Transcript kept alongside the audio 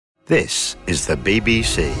This is the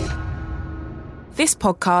BBC. This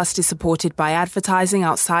podcast is supported by advertising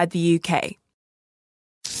outside the UK.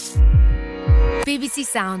 BBC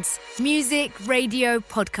Sounds. Music, radio,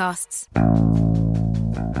 podcasts.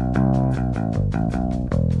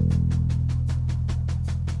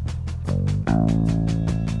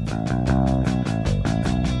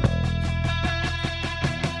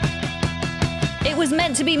 It was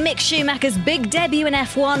meant to be Mick Schumacher's big debut in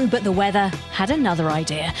F1, but the weather had another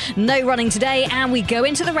idea. No running today, and we go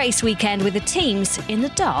into the race weekend with the teams in the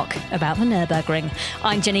dark about the Nurburgring.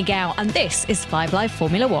 I'm Jennie Gow, and this is 5 Live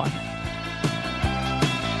Formula One.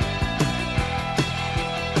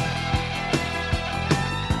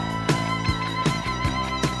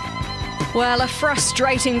 Well, a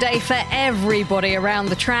frustrating day for everybody around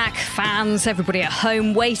the track. Fans, everybody at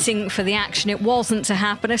home waiting for the action. It wasn't to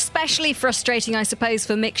happen. Especially frustrating, I suppose,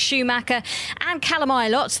 for Mick Schumacher and Callum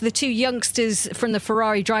Ilott, the two youngsters from the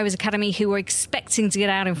Ferrari Drivers Academy who were expecting to get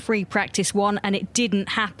out in free practice one, and it didn't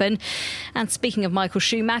happen. And speaking of Michael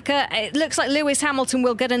Schumacher, it looks like Lewis Hamilton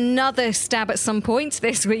will get another stab at some point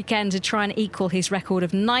this weekend to try and equal his record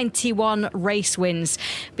of 91 race wins.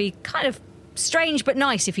 Be kind of strange but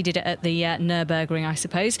nice if he did it at the Nurburgring, I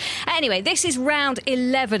suppose. Anyway, this is round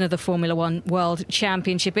 11 of the Formula One World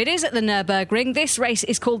Championship. It is at the Nurburgring. This race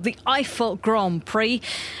is called the Eifel Grand Prix.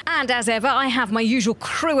 And as ever, I have my usual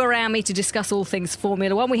crew around me to discuss all things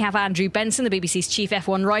Formula One. We have Andrew Benson, the BBC's chief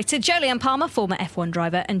F1 writer, Jolyon Palmer, former F1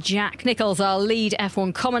 driver, and Jack Nicholls, our lead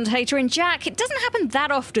F1 commentator. And Jack, it doesn't happen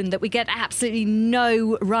that often that we get absolutely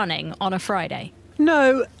no running on a Friday.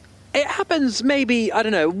 No. It happens maybe, I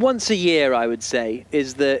don't know, once a year, I would say,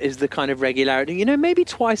 is the kind of regularity. You know, maybe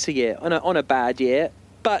twice a year on a bad year.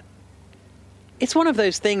 But it's one of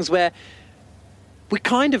those things where we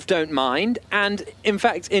kind of don't mind. And in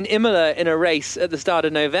fact, in Imola, in a race at the start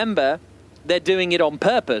of November, they're doing it on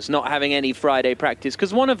purpose, not having any Friday practice.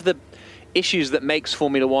 Because one of the issues that makes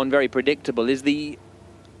Formula One very predictable is the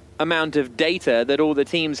amount of data that all the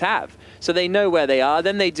teams have. So they know where they are.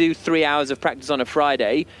 Then they do 3 hours of practice on a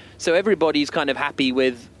Friday. So everybody's kind of happy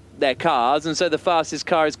with their cars. And so the fastest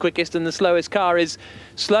car is quickest and the slowest car is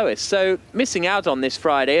slowest. So missing out on this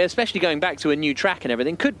Friday, especially going back to a new track and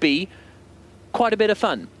everything, could be quite a bit of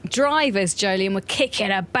fun. Drivers, Jolyon, were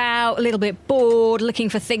kicking about, a little bit bored, looking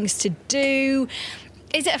for things to do.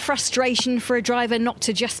 Is it a frustration for a driver not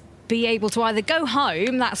to just be able to either go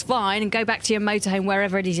home, that's fine, and go back to your motorhome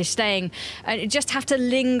wherever it is you're staying, and just have to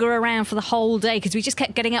linger around for the whole day because we just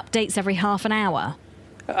kept getting updates every half an hour?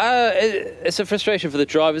 It's a frustration for the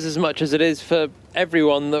drivers as much as it is for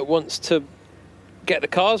everyone that wants to get the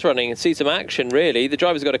cars running and see some action, really. The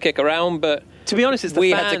drivers got to kick around, but to be honest, it's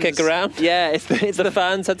the fans. Had to kick around. Yeah, it's the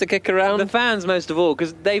fans had to kick around. The fans most of all,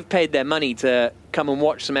 because they've paid their money to come and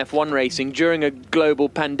watch some F1 racing during a global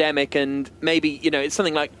pandemic, and maybe, you know, it's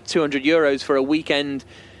something like €200 for a weekend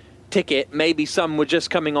ticket. Maybe some were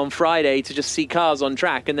just coming on Friday to just see cars on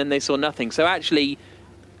track, and then they saw nothing. So actually,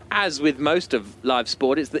 as with most of live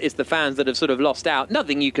sport, it's the fans that have sort of lost out.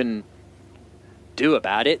 Nothing you can do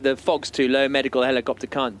about it. The fog's too low, medical helicopter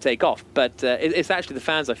can't take off. But it's actually the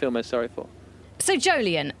fans I feel most sorry for. So,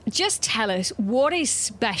 Jolyon, just tell us what is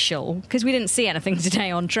special, because we didn't see anything today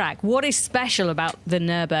on track. What is special about the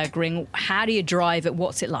Nurburgring? How do you drive it?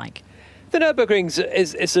 What's it like? The Nurburgring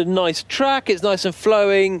is a nice track. It's nice and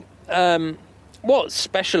flowing. What's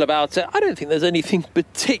special about it? I don't think there's anything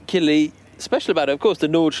particularly special about it. Of course, the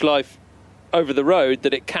Nordschleife over the road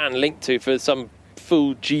that it can link to for some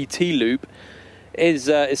full GT loop is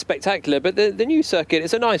spectacular. But the new circuit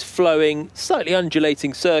is a nice flowing, slightly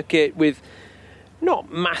undulating circuit with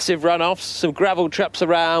not massive runoffs, some gravel traps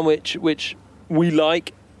around, which we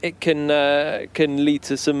like. It can lead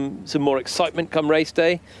to some more excitement come race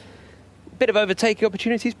day. Bit of overtaking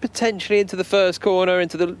opportunities potentially into the first corner,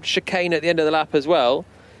 into the chicane at the end of the lap as well.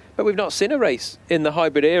 But we've not seen a race in the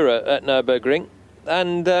hybrid era at Nürburgring,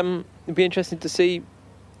 and it'd be interesting to see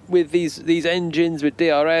with these engines with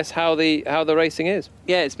DRS how the racing is.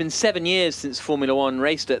 Yeah, it's been 7 years since Formula One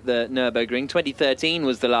raced at the Nürburgring. 2013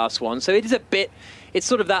 was the last one, so it is it's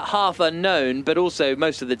sort of that half unknown, but also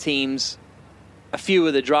most of the teams, a few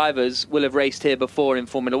of the drivers will have raced here before in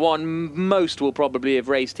Formula One. Most will probably have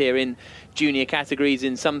raced here in junior categories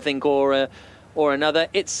in something or another.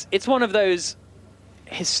 It's one of those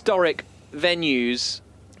historic venues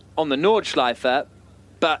on the Nordschleife,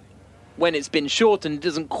 but when it's been shortened, it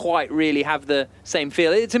doesn't quite really have the same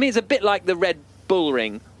feel. To me, it's a bit like the Red Bull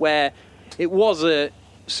Ring, where it was a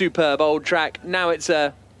superb old track. Now it's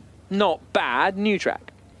a not bad new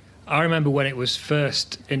track. I remember when it was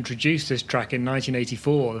first introduced, this track in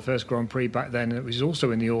 1984, the first Grand Prix back then, it was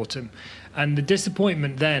also in the autumn. And the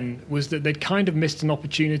disappointment then was that they'd kind of missed an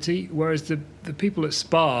opportunity, whereas the people at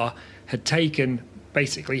Spa had taken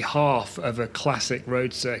basically half of a classic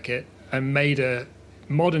road circuit and made a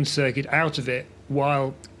modern circuit out of it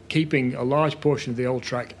while keeping a large portion of the old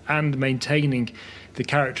track and maintaining the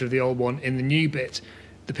character of the old one in the new bit.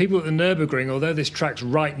 The people at the Nurburgring, although this track's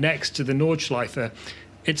right next to the Nordschleife,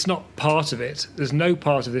 it's not part of it. There's no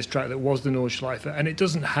part of this track that was the Nordschleife, and it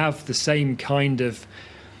doesn't have the same kind of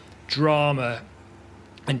drama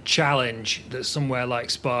and challenge that somewhere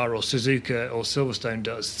like Spa or Suzuka or Silverstone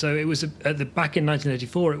does. So it was back in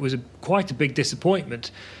 1984, it was quite a big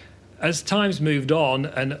disappointment. As time's moved on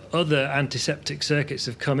and other antiseptic circuits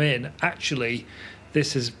have come in, actually, the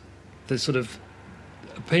sort of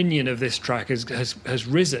opinion of this track has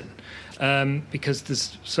risen because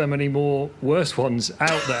there's so many more worse ones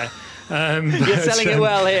out there. You're selling it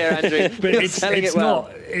well here, Andrew. But You're selling it well.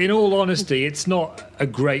 Not, in all honesty, it's not a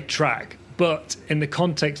great track. But in the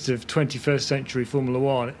context of 21st century Formula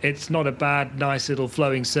One, it's not a bad, nice little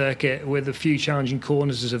flowing circuit with a few challenging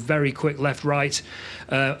corners. There's a very quick left-right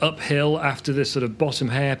uphill after the sort of bottom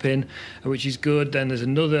hairpin, which is good. Then there's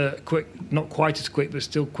another quick, not quite as quick, but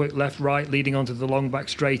still quick left-right, leading onto the long back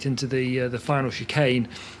straight into the final chicane.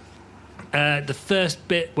 The first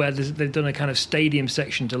bit where they've done a kind of stadium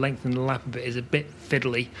section to lengthen the lap a bit is a bit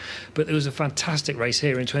fiddly, but there was a fantastic race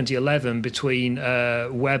here in 2011 between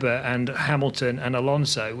Webber and Hamilton and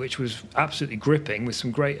Alonso, which was absolutely gripping with some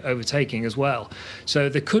great overtaking as well. So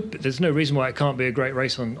there's no reason why it can't be a great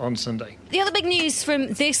race on Sunday. The other big news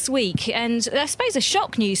from this week, and I suppose a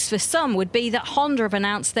shock news for some, would be that Honda have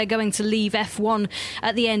announced they're going to leave F1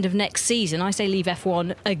 at the end of next season. I say leave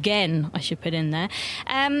F1 again, I should put in there.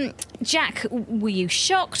 Jack, were you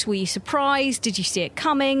shocked? Were you surprised? Did you see it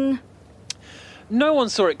coming? No one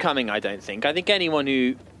saw it coming, I don't think. I think anyone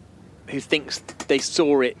who thinks they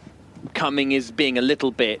saw it coming is being a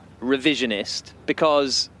little bit revisionist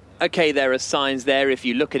because, okay, there are signs there if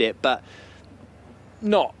you look at it, but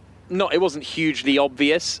it wasn't hugely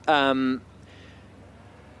obvious. I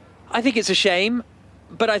think it's a shame,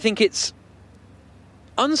 but I think it's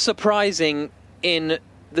unsurprising in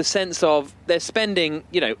the sense of they're spending,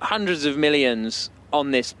 hundreds of millions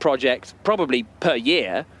on this project, probably per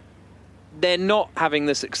year. They're not having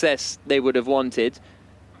the success they would have wanted.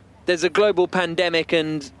 There's a global pandemic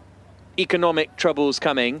and economic troubles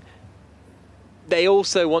coming. They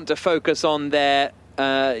also want to focus on their,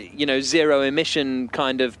 zero emission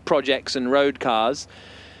kind of projects and road cars.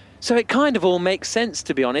 So it kind of all makes sense,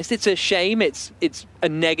 to be honest. It's a shame. It's a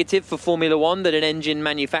negative for Formula One that an engine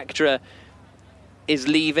manufacturer is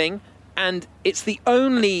leaving, and it's the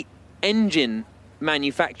only engine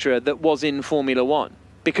manufacturer that was in Formula One.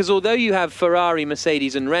 Because although you have Ferrari,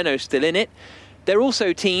 Mercedes and Renault still in it, they're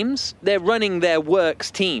also teams. They're running their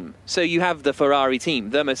works team. So you have the Ferrari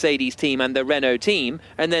team, the Mercedes team and the Renault team,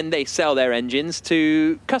 and then they sell their engines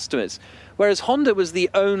to customers. Whereas Honda was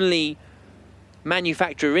the only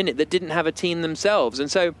manufacturer in it that didn't have a team themselves.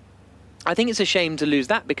 And so I think it's a shame to lose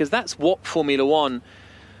that, because that's what Formula One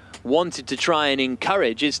wanted to try and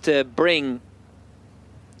encourage, is to bring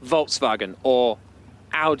Volkswagen or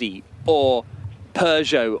Audi or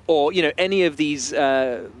Peugeot or any of these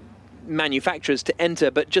manufacturers to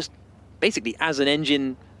enter, but just basically as an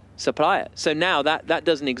engine supplier. So now that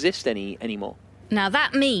doesn't exist anymore. Now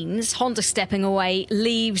that means Honda stepping away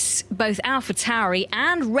leaves both AlphaTauri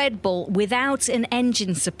and Red Bull without an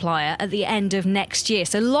engine supplier at the end of next year.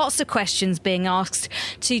 So lots of questions being asked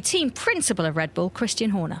to team principal of Red Bull,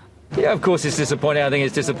 Christian Horner. Yeah, of course it's disappointing. I think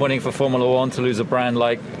it's disappointing for Formula One to lose a brand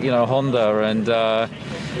like, Honda. And,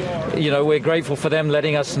 we're grateful for them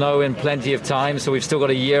letting us know in plenty of time. So we've still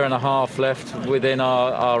got a year and a half left within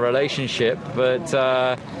our relationship. But,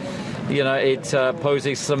 it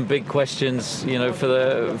poses some big questions, for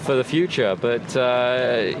the future. But,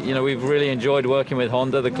 we've really enjoyed working with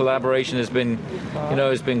Honda. The collaboration has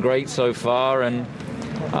been great so far. And,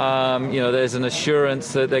 there's an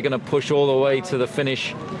assurance that they're going to push all the way to the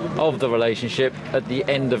finish of the relationship at the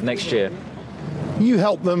end of next year. You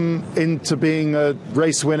helped them into being a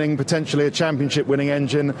race-winning, potentially a championship-winning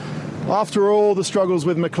engine. After all the struggles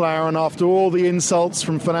with McLaren, after all the insults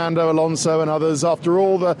from Fernando Alonso and others, after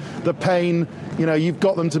all the pain, you've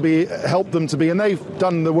got them to be, helped them to be, and they've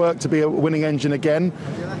done the work to be a winning engine again.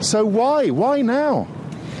 So why? Why now?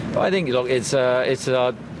 I think, look, it's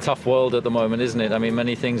a tough world at the moment, isn't it? I mean,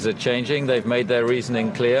 many things are changing. They've made their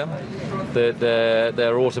reasoning clear that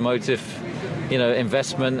their automotive,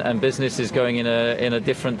 investment and business is going in a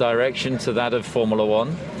different direction to that of Formula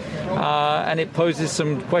One. and it poses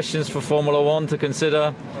some questions for Formula One to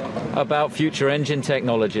consider about future engine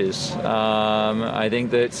technologies. I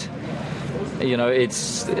think that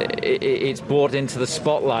it's brought into the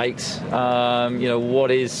spotlight.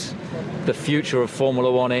 What is the future of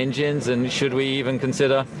Formula One engines, and should we even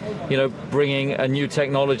consider, bringing a new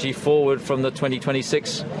technology forward from the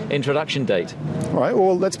 2026 introduction date? All right,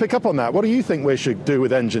 well, let's pick up on that. What do you think we should do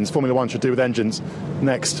with engines, Formula One should do with engines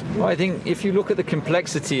next? Well, I think if you look at the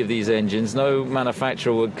complexity of these engines, no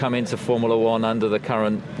manufacturer would come into Formula One under the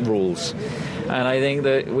current rules. And I think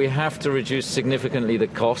that we have to reduce significantly the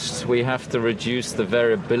costs. We have to reduce the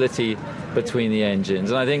variability between the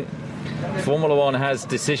engines. And I think Formula One has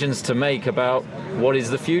decisions to make about what is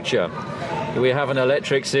the future. We have an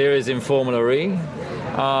electric series in Formula E. We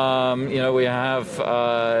have,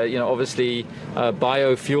 obviously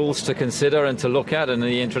biofuels to consider and to look at, and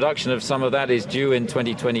the introduction of some of that is due in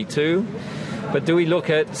 2022. But do we look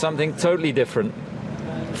at something totally different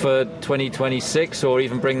for 2026, or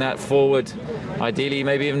even bring that forward, ideally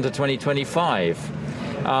maybe even to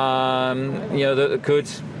 2025? That could...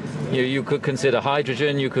 You could consider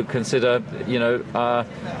hydrogen, you could consider,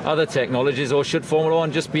 other technologies, or should Formula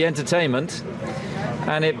One just be entertainment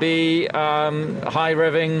and it be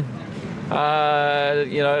high-revving,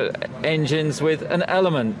 engines with an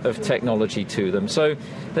element of technology to them? So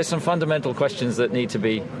there's some fundamental questions that need to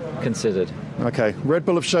be considered. Okay, Red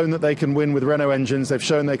Bull have shown that they can win with Renault engines, they've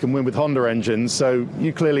shown they can win with Honda engines, so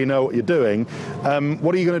you clearly know what you're doing.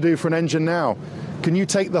 What are you going to do for an engine now? Can you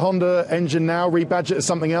take the Honda engine now, rebadge it as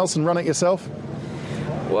something else and run it yourself?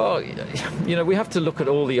 Well, we have to look at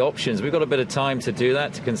all the options. We've got a bit of time to do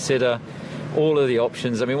that, to consider all of the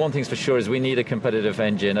options. I mean, one thing's for sure is we need a competitive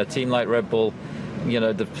engine. A team like Red Bull,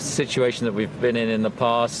 the situation that we've been in the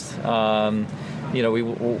past,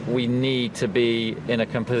 we need to be in a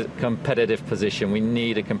competitive position. We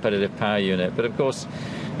need a competitive power unit. But of course,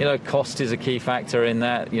 cost is a key factor in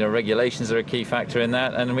that. Regulations are a key factor in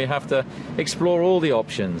that, and we have to explore all the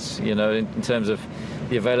options. In terms of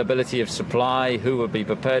the availability of supply, who would be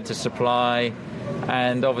prepared to supply,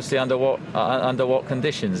 and obviously under what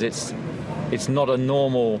conditions. It's not a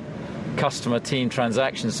normal customer-team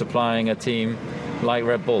transaction supplying a team like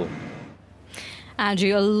Red Bull.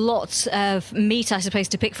 Andrew, a lot of meat, I suppose,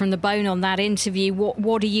 to pick from the bone on that interview.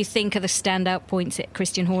 What do you think are the standout points that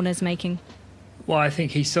Christian Horner's making? Well, I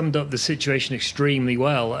think he summed up the situation extremely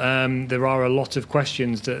well. There are a lot of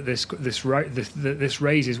questions that this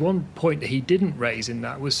raises. One point that he didn't raise in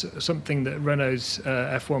that was something that Renault's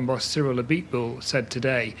F1 boss Cyril Abiteboul said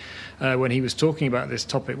today when he was talking about this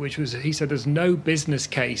topic, which was, he said there's no business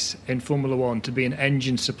case in Formula One to be an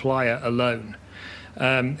engine supplier alone.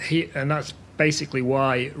 And that's basically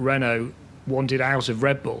why Renault wanted out of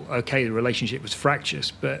Red Bull. Okay, the relationship was fractious,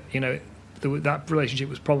 but that relationship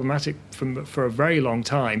was problematic for a very long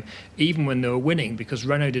time, even when they were winning, because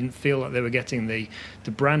Renault didn't feel like they were getting the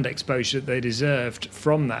brand exposure that they deserved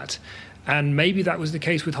from that. And maybe that was the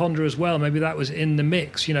case with Honda as well. Maybe that was in the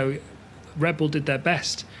mix. Red Bull did their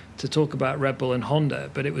best to talk about Red Bull and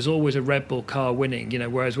Honda, but it was always a Red Bull car winning.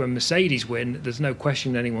 Whereas when Mercedes win, there's no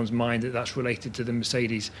question in anyone's mind that that's related to the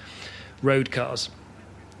Mercedes road cars.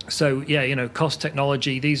 So, cost,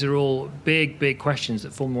 technology, these are all big questions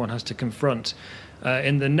that Formula One has to confront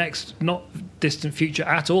in the next not distant future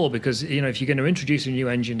at all, because, if you're going to introduce a new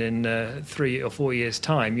engine in 3 or 4 years'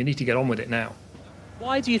 time, you need to get on with it now.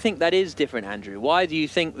 Why do you think that is different, Andrew? Why do you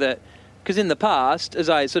think that... Because in the past, as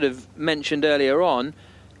I sort of mentioned earlier on,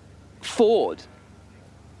 Ford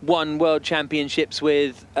won world championships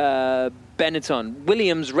with Benetton.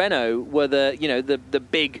 Williams, Renault were the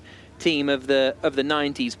big team of the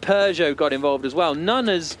 90s. Peugeot got involved as well. None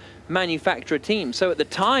as manufacturer teams. So at the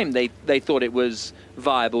time, they thought it was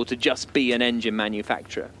viable to just be an engine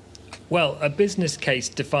manufacturer. Well, a business case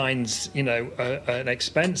defines, an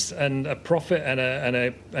expense and a profit and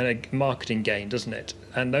a marketing gain, doesn't it?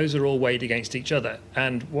 And those are all weighed against each other.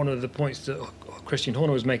 And one of the points that Christian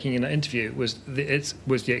Horner was making in that interview was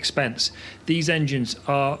the expense. These engines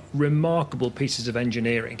are remarkable pieces of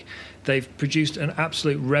engineering. They've produced an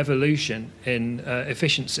absolute revolution in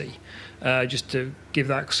efficiency. Just to give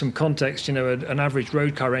that some context, an average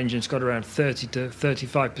road car engine's got around 30 to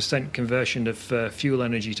 35% conversion of fuel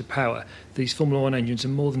energy to power. These Formula One engines are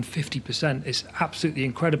more than 50%. It's absolutely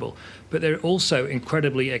incredible. But they're also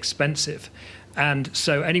incredibly expensive. And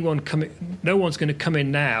so no one's going to come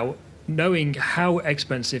in now knowing how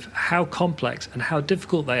expensive, how complex and how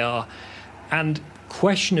difficult they are, and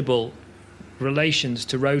questionable relations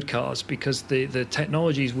to road cars, because the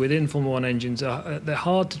technologies within Formula One engines they're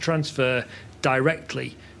hard to transfer,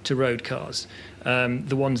 directly to road cars,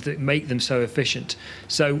 the ones that make them so efficient.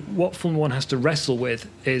 So what Formula One has to wrestle with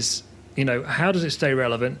is, how does it stay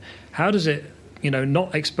relevant? How does it,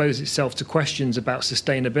 not expose itself to questions about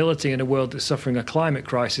sustainability in a world that's suffering a climate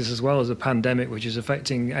crisis as well as a pandemic, which is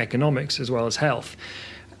affecting economics as well as health?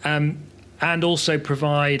 And also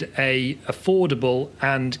provide a affordable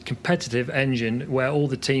and competitive engine where all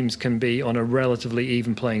the teams can be on a relatively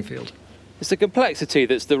even playing field. It's the complexity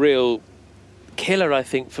that's the real killer, I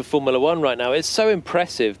think, for Formula One right now. It's so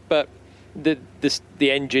impressive, but the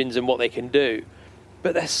engines and what they can do,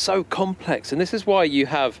 but they're so complex, and this is why you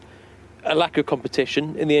have a lack of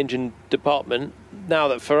competition in the engine department now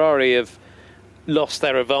that Ferrari have lost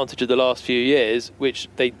their advantage of the last few years, which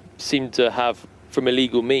they seem to have from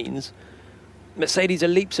illegal means. Mercedes are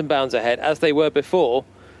leaps and bounds ahead, as they were before.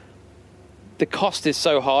 The cost is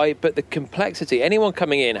so high, but the complexity, anyone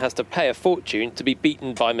coming in has to pay a fortune to be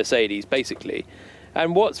beaten by Mercedes, basically.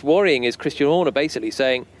 And what's worrying is Christian Horner basically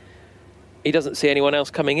saying he doesn't see anyone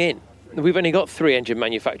else coming in. We've only got 3 engine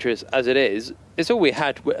manufacturers as it is. It's all we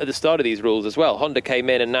had at the start of these rules as well. Honda came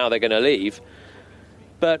in and now they're going to leave.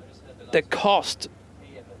 But the cost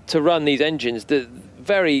to run these engines, the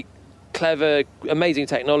very clever, amazing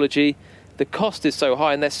technology, the cost is so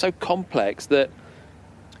high and they're so complex that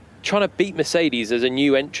trying to beat Mercedes as a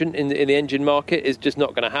new entrant in the engine market is just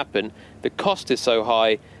not going to happen. The cost is so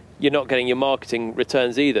high, you're not getting your marketing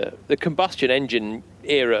returns either. The combustion engine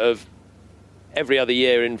era of every other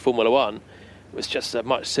year in Formula One was just a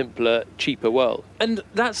much simpler, cheaper world. And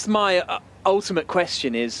that's my ultimate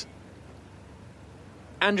question is,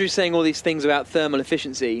 Andrew's saying all these things about thermal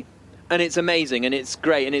efficiency, and it's amazing, and it's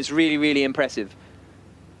great, and it's really, really impressive.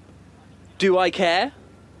 Do I care?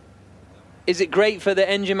 Is it great for the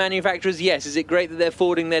engine manufacturers? Yes. Is it great that they're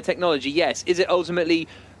forwarding their technology? Yes. Is it ultimately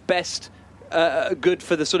best, good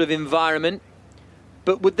for the sort of environment?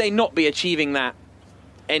 But would they not be achieving that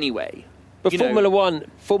anyway? But Formula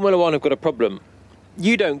One have got a problem.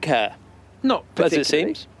 You don't care. Not particularly. As it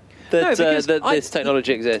seems. That this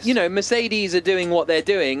technology exists. Mercedes are doing what they're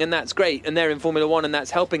doing, and that's great, and they're in Formula One, and that's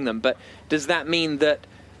helping them. But does that mean that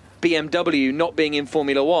BMW, not being in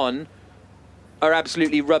Formula One, are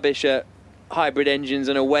absolutely rubbish at hybrid engines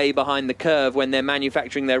and are way behind the curve when they're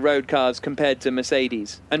manufacturing their road cars compared to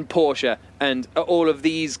Mercedes and Porsche and all of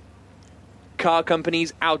these car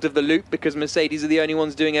companies out of the loop because Mercedes are the only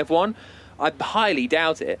ones doing F1? I highly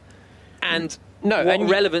doubt it. And what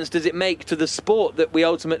relevance does it make to the sport that we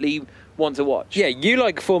ultimately want to watch? Yeah, you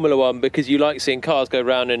like Formula One because you like seeing cars go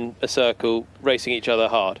round in a circle racing each other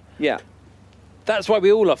hard. Yeah. That's why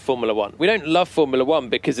we all love Formula One. We don't love Formula One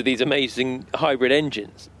because of these amazing hybrid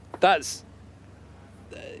engines. That's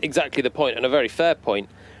exactly the point, and a very fair point.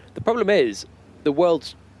 The problem is, the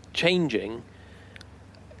world's changing.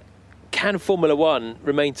 Can Formula One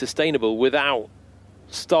remain sustainable without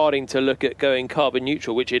starting to look at going carbon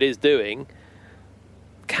neutral, which it is doing?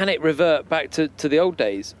 Can it revert back to the old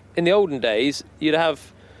days? In the olden days, you'd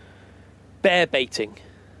have bear baiting,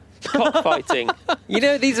 cockfighting.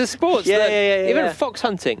 These are sports even fox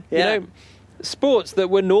hunting. Sports that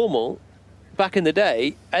were normal back in the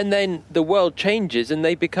day, and then the world changes and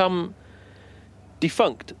they become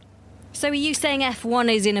defunct. So are you saying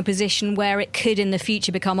F1 is in a position where it could in the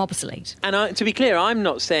future become obsolete? And to be clear, I'm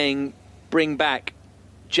not saying bring back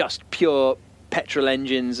just pure petrol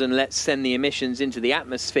engines and let's send the emissions into the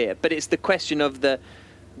atmosphere, but it's the question of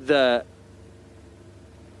there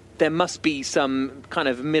must be some kind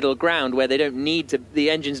of middle ground where the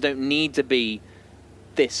engines don't need to be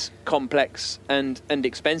this complex and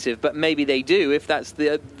expensive, but maybe they do if that's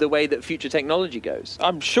the way that future technology goes.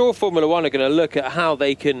 I'm sure Formula One are going to look at how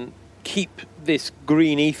they can keep this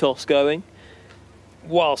green ethos going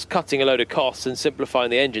whilst cutting a load of costs and simplifying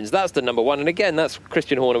the engines. That's the number one, and again, that's what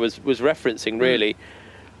Christian Horner was referencing, really.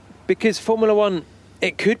 Because Formula One,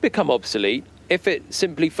 it could become obsolete if it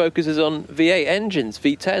simply focuses on V8 engines,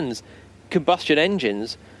 V10s, combustion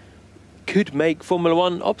engines. Could make Formula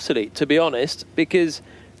One obsolete, to be honest, because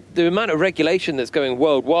the amount of regulation that's going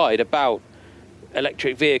worldwide about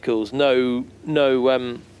electric vehicles, no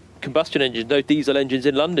combustion engines, no diesel engines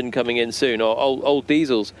in London coming in soon, or old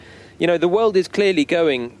diesels. The world is clearly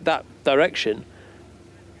going that direction.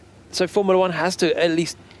 So Formula One has to at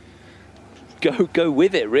least go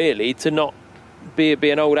with it, really, to not be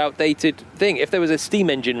an old, outdated thing. If there was a steam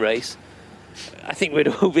engine race, I think we'd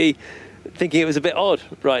all be thinking it was a bit odd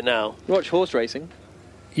right now. Watch horse racing.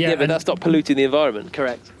 Yeah, but that's not polluting the environment.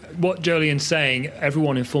 Correct. What Joleon's saying,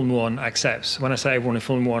 everyone in Formula One accepts. When I say everyone in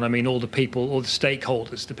Formula One, I mean all the people, all the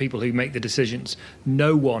stakeholders, the people who make the decisions.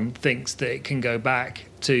 No one thinks that it can go back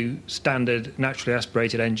to standard naturally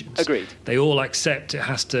aspirated engines. Agreed. They all accept it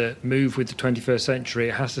has to move with the 21st century.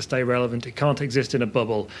 It has to stay relevant. It can't exist in a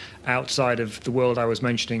bubble outside of the world I was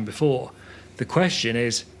mentioning before. The question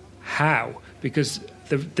is how? Because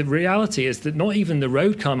the reality is that not even the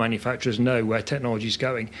road car manufacturers know where technology is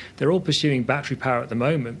going. They're all pursuing battery power at the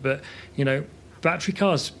moment, but battery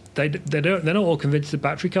cars, they're not all convinced that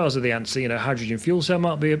battery cars are the answer. Hydrogen fuel cell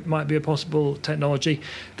might be a possible technology.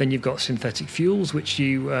 Then you've got synthetic fuels, which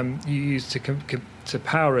you use to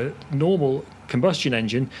power a normal combustion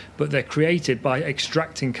engine, but they're created by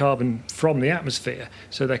extracting carbon from the atmosphere,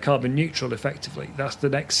 so they're carbon neutral effectively. That's the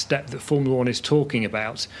next step that Formula One is talking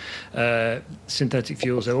about. Synthetic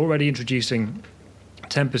fuels, they're already introducing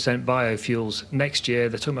 10% biofuels next year.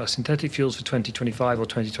 They're talking about synthetic fuels for 2025 or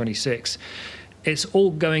 2026. It's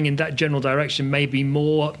all going in that general direction, maybe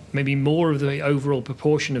more of the overall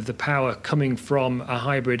proportion of the power coming from a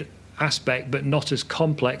hybrid aspect, but not as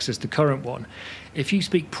complex as the current one. If you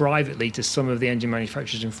speak privately to some of the engine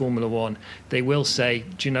manufacturers in Formula One, they will say,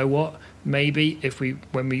 do you know what? Maybe if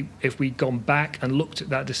we'd gone back and looked at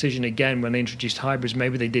that decision again when they introduced hybrids,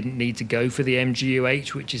 maybe they didn't need to go for the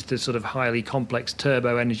MGU-H, which is the sort of highly complex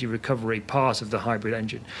turbo energy recovery part of the hybrid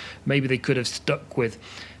engine. Maybe they could have stuck with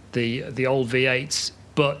the old V8s,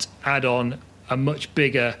 but add on a much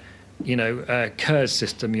bigger KERS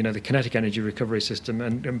system, the kinetic energy recovery system,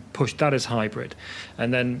 and push that as hybrid.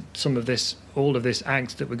 And then all of this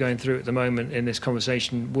angst that we're going through at the moment in this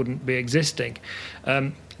conversation wouldn't be existing.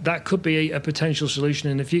 That could be a potential solution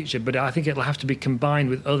in the future, but I think it'll have to be combined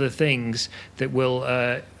with other things that will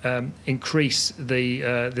increase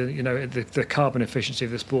the carbon efficiency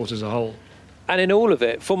of the sport as a whole. And in all of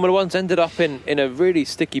it, Formula One's ended up in a really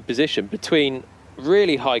sticky position between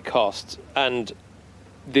really high costs and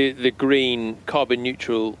the green carbon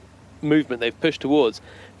neutral movement they've pushed towards.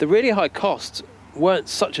 The really high costs weren't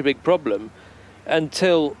such a big problem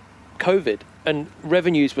until COVID, and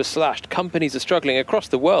revenues were slashed. Companies are struggling across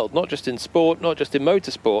the world, not just in sport, not just in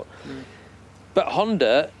motorsport. But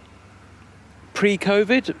Honda,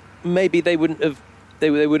 pre-COVID, maybe they wouldn't have. They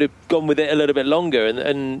would have gone with it a little bit longer,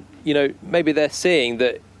 and maybe they're seeing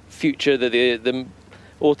that future that the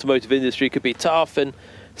automotive industry could be tough, and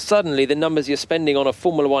suddenly the numbers you're spending on a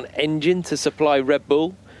Formula One engine to supply Red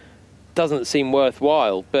Bull doesn't seem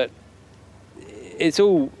worthwhile. But it's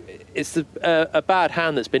a bad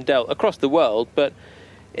hand that's been dealt across the world, but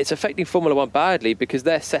it's affecting Formula One badly because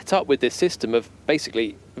they're set up with this system of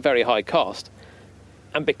basically very high cost.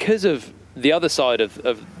 And because of the other side of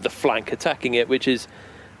the flank attacking it, which is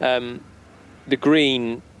the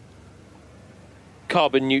green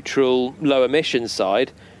carbon neutral low emissions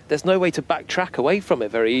side, there's no way to backtrack away from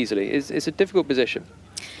it very easily. It's a difficult position.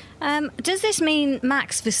 Does this mean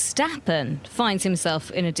Max Verstappen finds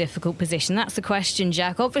himself in a difficult position? That's the question,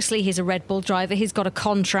 Jack. Obviously, he's a Red Bull driver. He's got a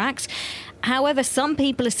contract. However, some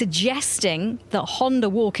people are suggesting that Honda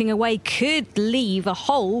walking away could leave a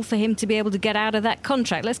hole for him to be able to get out of that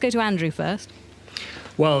contract. Let's go to Andrew first.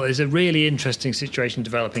 Well, there's a really interesting situation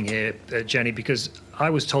developing here, Jennie, because I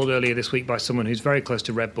was told earlier this week by someone who's very close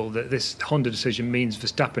to Red Bull that this Honda decision means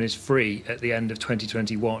Verstappen is free at the end of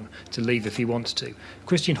 2021 to leave if he wants to.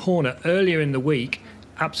 Christian Horner, earlier in the week,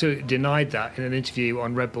 absolutely denied that in an interview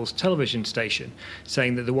on Red Bull's television station,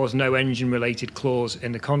 saying that there was no engine-related clause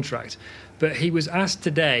in the contract. But he was asked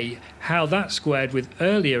today how that squared with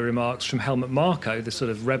earlier remarks from Helmut Marko, the sort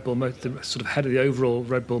of Red Bull, the sort of head of the overall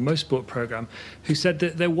Red Bull Motorsport program, who said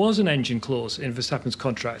that there was an engine clause in Verstappen's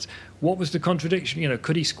contract. What was the contradiction?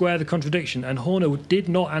 Could he square the contradiction? And Horner did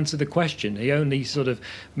not answer the question. He only sort of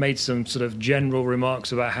made some sort of general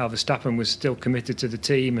remarks about how Verstappen was still committed to the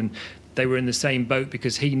team and they were in the same boat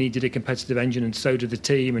because he needed a competitive engine and so did the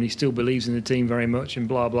team, and he still believes in the team very much, and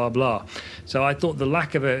blah, blah, blah. So I thought the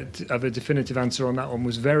lack of a definitive answer on that one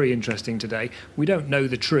was very interesting today. We don't know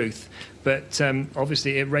the truth, but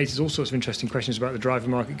obviously it raises all sorts of interesting questions about the driver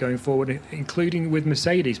market going forward, including with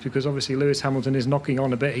Mercedes, because obviously Lewis Hamilton is knocking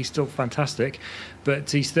on a bit. He's still fantastic,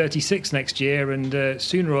 but he's 36 next year, and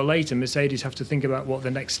sooner or later Mercedes have to think about what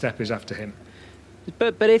the next step is after him.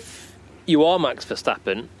 But if you are Max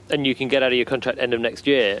Verstappen and you can get out of your contract end of next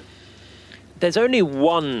year, there's only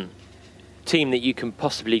one team that you can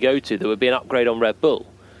possibly go to that would be an upgrade on Red Bull.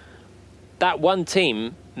 That one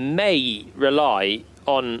team may rely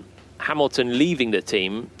on Hamilton leaving the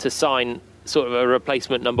team to sign sort of a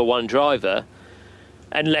replacement number one driver,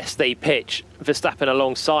 unless they pitch Verstappen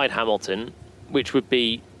alongside Hamilton, which would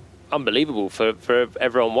be unbelievable for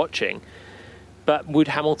everyone watching. But would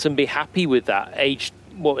Hamilton be happy with that? Age,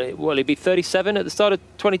 will he be 37 at the start of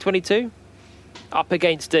 2022? Up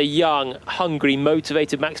against a young, hungry,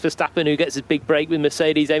 motivated Max Verstappen who gets his big break with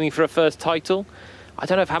Mercedes aiming for a first title. I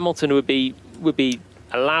don't know if Hamilton would be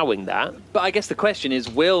allowing that. But I guess the question is,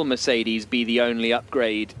 will Mercedes be the only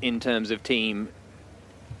upgrade in terms of team?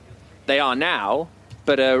 They are now,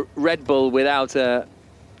 but a Red Bull without a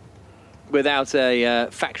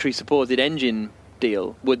factory-supported engine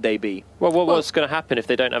deal, would they be? Well, what's going to happen if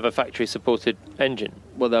they don't have a factory-supported engine?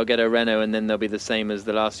 Well, they'll get a Renault, and then they'll be the same as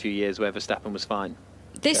the last few years where Verstappen was fine.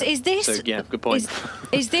 Good point.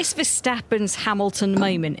 Is this Verstappen's Hamilton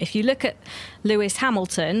moment? If you look at Lewis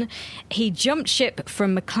Hamilton, he jumped ship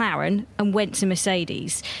from McLaren and went to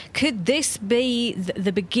Mercedes. Could this be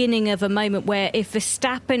the beginning of a moment where if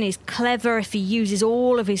Verstappen is clever, if he uses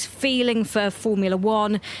all of his feeling for Formula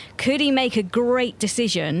One, could he make a great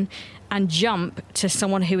decision and jump to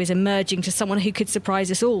someone who is emerging, to someone who could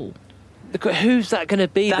surprise us all? Who's that going to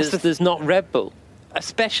be? There's not Red Bull.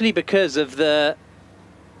 Especially because of the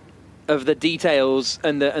details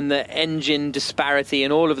and the engine disparity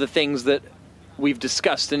and all of the things that we've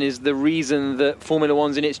discussed, and is the reason that Formula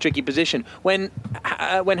One's in its tricky position. When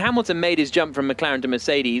Hamilton made his jump from McLaren to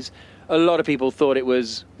Mercedes, a lot of people thought it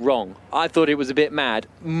was wrong. I thought it was a bit mad.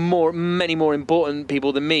 Many more important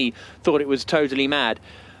people than me thought it was totally mad.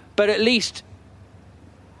 But at least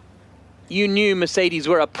you knew Mercedes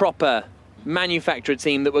were a proper manufacturer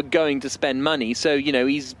team that were going to spend money. So,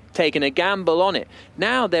 he's taken a gamble on it.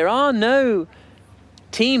 Now, there are no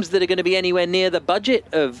teams that are going to be anywhere near the budget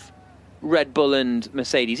of Red Bull and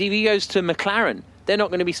Mercedes. If he goes to McLaren, they're not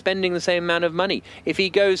going to be spending the same amount of money. If he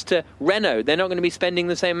goes to Renault, they're not going to be spending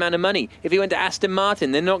the same amount of money. If he went to Aston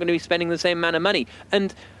Martin, they're not going to be spending the same amount of money.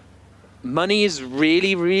 And money is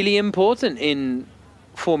really, really important in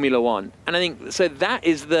Formula One. And I think, so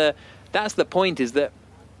that's the point, is that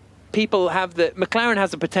McLaren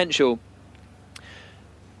has the potential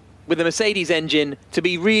with the Mercedes engine to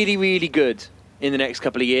be really, really good in the next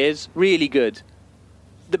couple of years. Really good.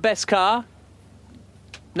 The best car,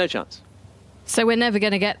 no chance. So we're never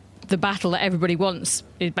going to get the battle that everybody wants,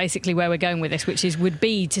 is basically where we're going with this, which would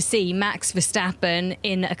be to see Max Verstappen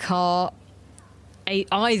in a car,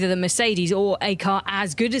 either the Mercedes or a car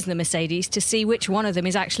as good as the Mercedes, to see which one of them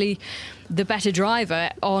is actually the better driver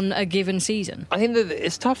on a given season. I think that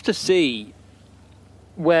it's tough to see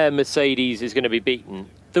where Mercedes is going to be beaten.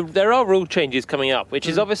 There are rule changes coming up, which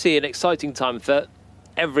is obviously an exciting time for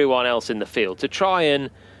everyone else in the field to try and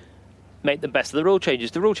make the best of the rule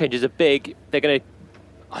changes. The rule changes are big. They're going to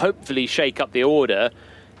hopefully shake up the order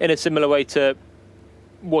in a similar way to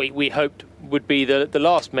what we hoped would be the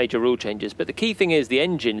last major rule changes. But the key thing is the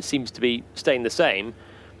engine seems to be staying the same.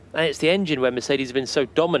 And it's the engine where Mercedes have been so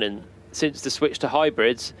dominant since the switch to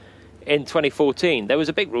hybrids in 2014. There was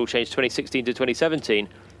a big rule change 2016 to 2017.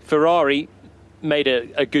 Ferrari made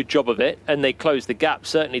a good job of it, and they closed the gap,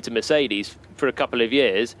 certainly to Mercedes, for a couple of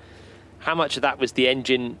years. How much of that was the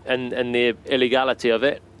engine and the illegality of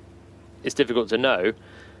it? It's difficult to know.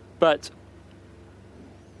 But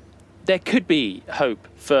there could be hope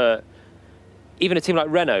for even a team like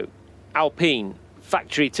Renault, Alpine,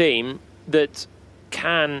 factory team that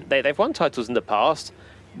they've won titles in the past.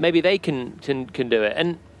 Maybe they can do it.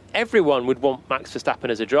 And everyone would want Max Verstappen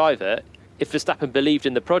as a driver if Verstappen believed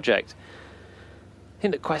in the project. I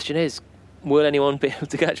think the question is, will anyone be able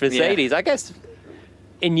to catch Mercedes? Yeah. I guess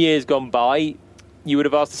in years gone by, you would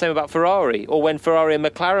have asked the same about Ferrari, or when Ferrari and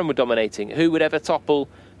McLaren were dominating. Who would ever topple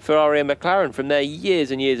Ferrari and McLaren from their years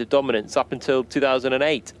and years of dominance up until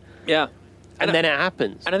 2008? Yeah. And then it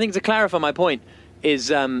happens. And I think to clarify my point is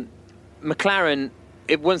McLaren,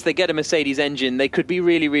 once they get a Mercedes engine, they could be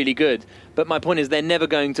really, really good. But my point is they're not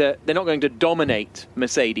going to dominate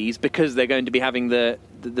Mercedes because they're going to be having the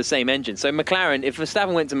same engine. So McLaren, if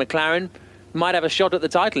Verstappen went to McLaren, might have a shot at the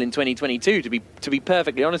title in 2022. To be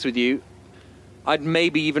perfectly honest with you, I'd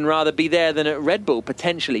maybe even rather be there than at Red Bull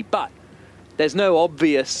potentially. But there's no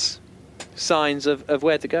obvious signs of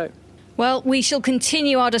where to go. Well, we shall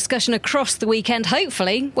continue our discussion across the weekend.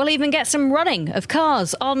 Hopefully, we'll even get some running of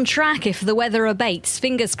cars on track if the weather abates.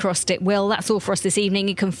 Fingers crossed it will. That's all for us this evening.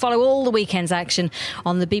 You can follow all the weekend's action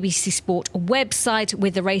on the BBC Sport website,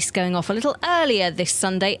 with the race going off a little earlier this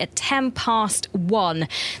Sunday at 1:10 past.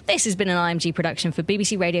 This has been an IMG production for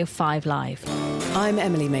BBC Radio 5 Live. I'm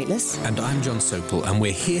Emily Maitlis. And I'm John Sopel, and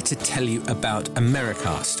we're here to tell you about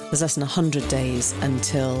Americast. There's less than 100 days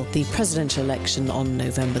until the presidential election on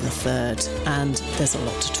November the 3rd, and there's a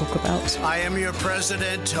lot to talk about. I am your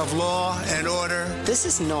president of law and order. This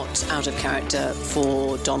is not out of character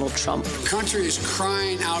for Donald Trump. The country is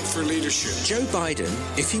crying out for leadership. Joe Biden,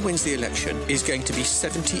 if he wins the election, is going to be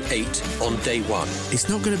 78 on day one. It's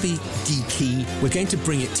not going to be geeky. We're going to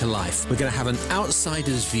bring it to life. We're going to have an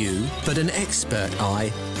outsider's view, but an expert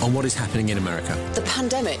eye on what is happening in America. The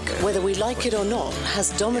pandemic, whether we like it or not, has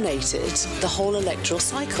dominated the whole electoral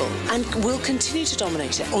cycle and will continue to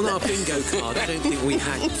dominate it. On our bingo card, I don't think we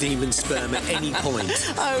had demon sperm at any point.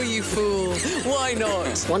 Oh, you fool. Why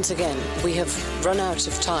not? Once again, we have run out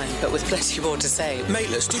of time, but with plenty more to say.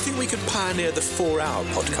 Maitless, do you think we could pioneer the 4-hour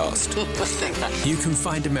podcast? You can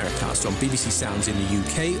find Americast on BBC Sounds in the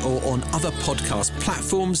UK or on other podcast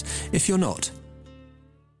platforms if you're not